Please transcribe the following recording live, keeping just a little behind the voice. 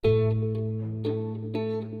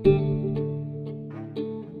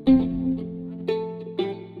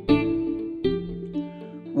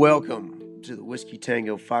Welcome to the Whiskey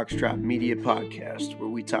Tango Foxtrot Media Podcast, where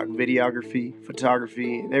we talk videography,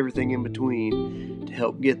 photography, and everything in between to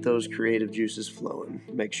help get those creative juices flowing.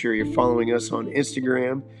 Make sure you're following us on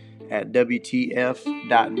Instagram at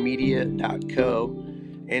WTF.media.co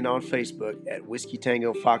and on Facebook at Whiskey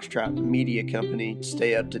Tango Foxtrot Media Company to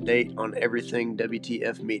stay up to date on everything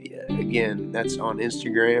WTF Media. Again, that's on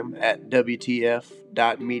Instagram at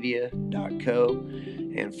WTF.media.co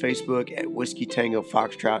and Facebook at Whiskey Tango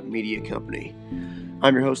Foxtrot Media Company.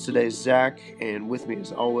 I'm your host today, Zach, and with me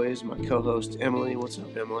as always, my co-host, Emilee. What's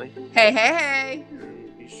up, Emilee? Hey.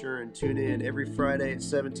 Be sure and tune in every Friday at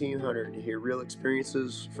 1700 to hear real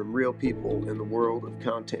experiences from real people in the world of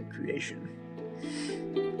content creation.